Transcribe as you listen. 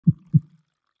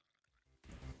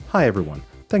Hi everyone,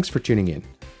 thanks for tuning in.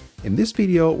 In this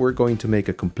video, we're going to make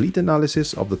a complete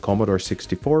analysis of the Commodore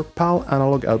 64 PAL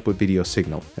analog output video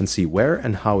signal and see where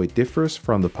and how it differs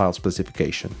from the PAL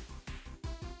specification.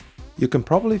 You can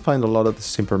probably find a lot of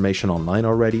this information online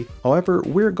already, however,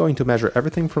 we're going to measure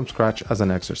everything from scratch as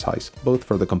an exercise, both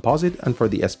for the composite and for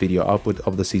the S-video output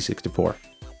of the C64.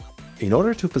 In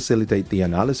order to facilitate the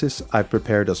analysis, I've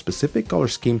prepared a specific color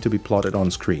scheme to be plotted on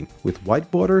screen, with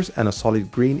white borders and a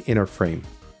solid green inner frame.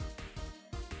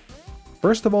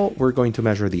 First of all, we're going to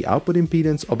measure the output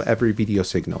impedance of every video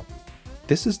signal.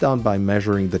 This is done by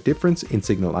measuring the difference in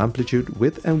signal amplitude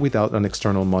with and without an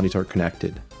external monitor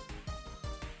connected.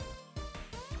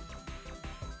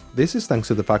 This is thanks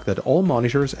to the fact that all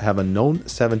monitors have a known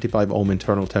 75 ohm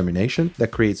internal termination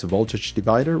that creates a voltage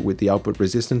divider with the output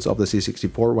resistance of the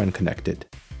C64 when connected.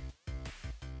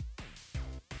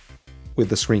 With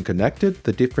the screen connected,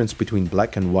 the difference between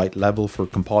black and white level for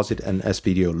composite and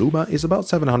S-video Luma is about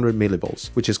 700 mV,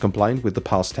 which is compliant with the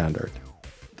PAL standard.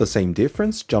 The same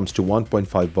difference jumps to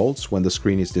 1.5 volts when the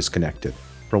screen is disconnected,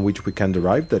 from which we can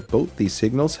derive that both these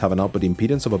signals have an output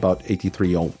impedance of about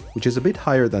 83 ohm, which is a bit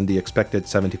higher than the expected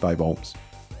 75 ohms.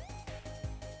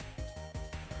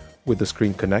 With the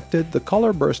screen connected, the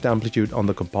color burst amplitude on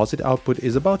the composite output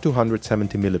is about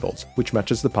 270 mV, which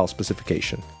matches the PAL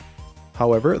specification.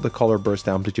 However, the color burst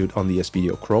amplitude on the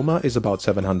S-video chroma is about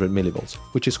 700 mV,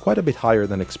 which is quite a bit higher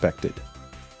than expected.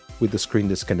 With the screen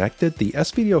disconnected, the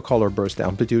S-video color burst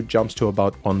amplitude jumps to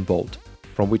about 1 volt,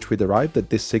 from which we derive that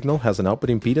this signal has an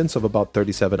output impedance of about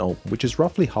 37 ohm, which is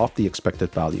roughly half the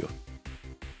expected value.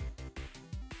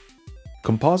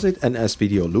 Composite and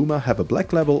S-video Luma have a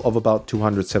black level of about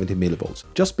 270 mV,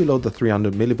 just below the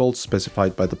 300 mV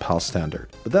specified by the PAL standard,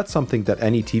 but that's something that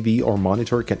any TV or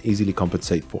monitor can easily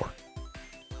compensate for.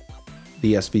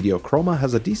 The S-video chroma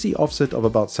has a DC offset of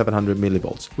about 700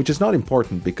 mV, which is not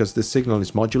important because this signal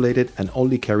is modulated and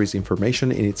only carries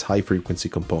information in its high frequency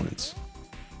components.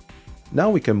 Now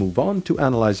we can move on to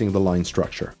analyzing the line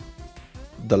structure.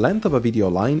 The length of a video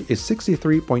line is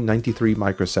 63.93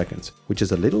 microseconds, which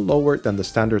is a little lower than the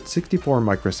standard 64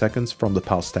 microseconds from the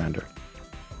PAL standard.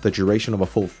 The duration of a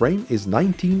full frame is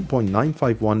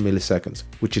 19.951 milliseconds,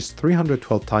 which is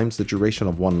 312 times the duration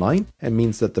of one line and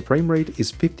means that the frame rate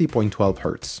is 50.12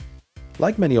 Hz.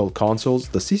 Like many old consoles,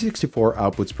 the C64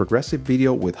 outputs progressive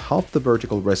video with half the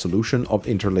vertical resolution of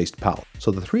interlaced PAL, so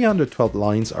the 312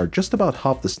 lines are just about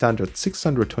half the standard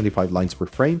 625 lines per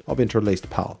frame of interlaced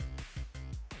PAL.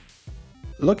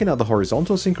 Looking at the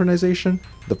horizontal synchronization,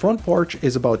 the front porch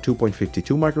is about 2.52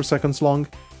 microseconds long,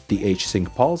 the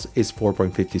H-sync pulse is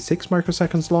 4.56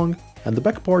 microseconds long, and the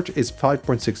back porch is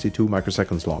 5.62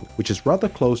 microseconds long, which is rather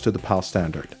close to the PAL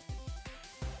standard.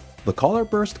 The color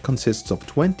burst consists of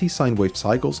 20 sine wave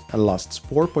cycles and lasts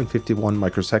 4.51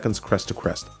 microseconds crest to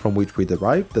crest, from which we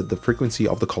derive that the frequency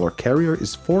of the color carrier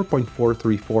is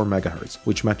 4.434 MHz,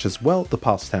 which matches well the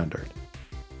PAL standard.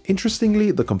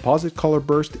 Interestingly, the composite color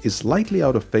burst is slightly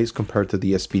out of phase compared to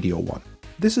the S-video one.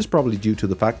 This is probably due to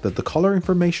the fact that the color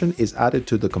information is added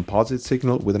to the composite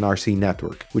signal with an RC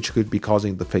network, which could be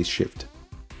causing the phase shift.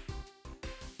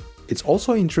 It's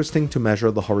also interesting to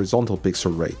measure the horizontal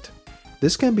pixel rate.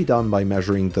 This can be done by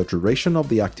measuring the duration of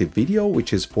the active video,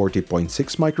 which is 40.6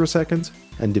 microseconds,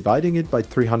 and dividing it by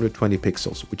 320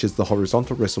 pixels, which is the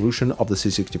horizontal resolution of the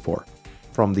C64.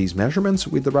 From these measurements,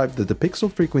 we derive that the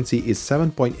pixel frequency is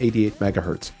 7.88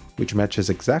 MHz, which matches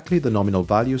exactly the nominal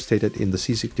value stated in the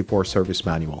C64 service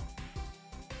manual.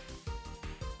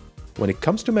 When it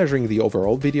comes to measuring the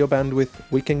overall video bandwidth,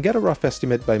 we can get a rough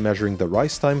estimate by measuring the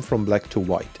rise time from black to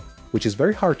white, which is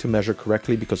very hard to measure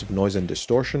correctly because of noise and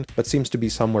distortion, but seems to be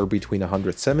somewhere between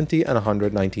 170 and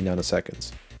 190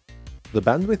 nanoseconds. The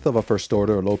bandwidth of a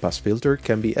first-order low-pass filter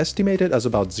can be estimated as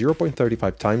about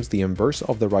 0.35 times the inverse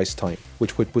of the rise time,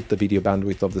 which would put the video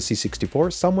bandwidth of the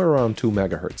C64 somewhere around 2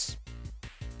 MHz.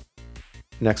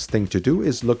 Next thing to do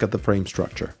is look at the frame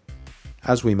structure.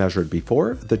 As we measured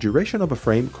before, the duration of a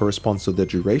frame corresponds to the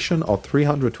duration of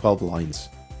 312 lines.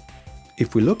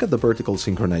 If we look at the vertical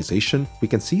synchronization, we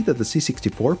can see that the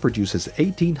C64 produces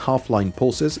 18 half-line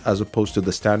pulses as opposed to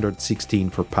the standard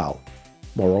 16 for PAL.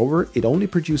 Moreover, it only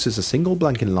produces a single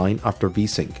blanking line after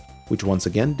V-sync, which once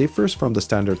again differs from the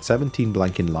standard 17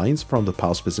 blanking lines from the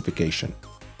PAL specification.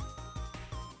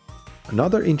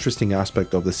 Another interesting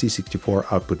aspect of the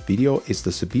C64 output video is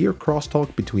the severe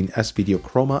crosstalk between S-video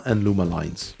chroma and Luma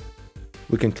lines.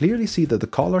 We can clearly see that the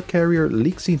color carrier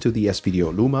leaks into the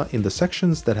S-video Luma in the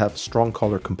sections that have strong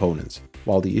color components,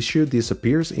 while the issue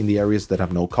disappears in the areas that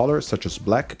have no color, such as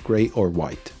black, gray or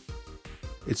white.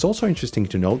 It's also interesting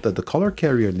to note that the color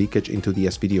carrier leakage into the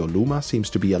SVDO Luma seems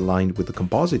to be aligned with the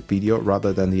composite video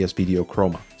rather than the SVDO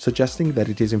chroma, suggesting that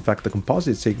it is in fact the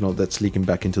composite signal that's leaking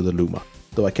back into the Luma,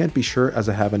 though I can't be sure as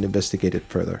I haven't investigated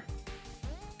further.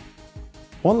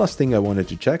 One last thing I wanted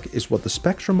to check is what the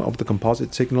spectrum of the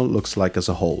composite signal looks like as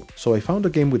a whole. So I found a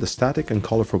game with a static and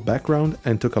colorful background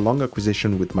and took a long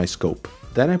acquisition with my scope.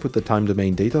 Then I put the time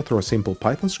domain data through a simple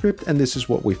Python script and this is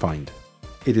what we find.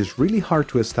 It is really hard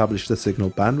to establish the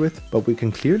signal bandwidth, but we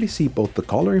can clearly see both the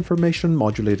color information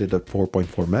modulated at 4.4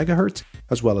 MHz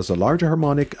as well as a larger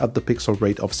harmonic at the pixel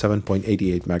rate of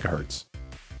 7.88 MHz.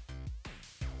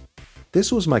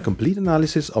 This was my complete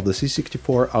analysis of the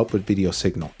C64 output video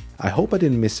signal. I hope I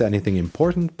didn't miss anything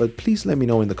important, but please let me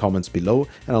know in the comments below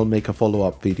and I'll make a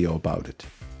follow-up video about it.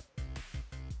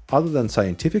 Other than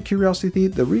scientific curiosity,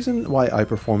 the reason why I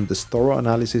performed this thorough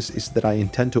analysis is that I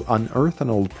intend to unearth an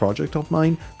old project of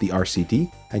mine, the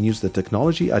RCD, and use the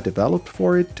technology I developed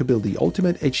for it to build the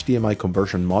ultimate HDMI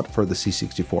conversion mod for the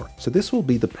C64. So this will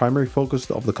be the primary focus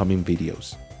of the coming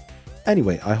videos.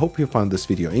 Anyway, I hope you found this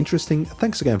video interesting,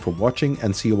 thanks again for watching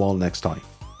and see you all next time.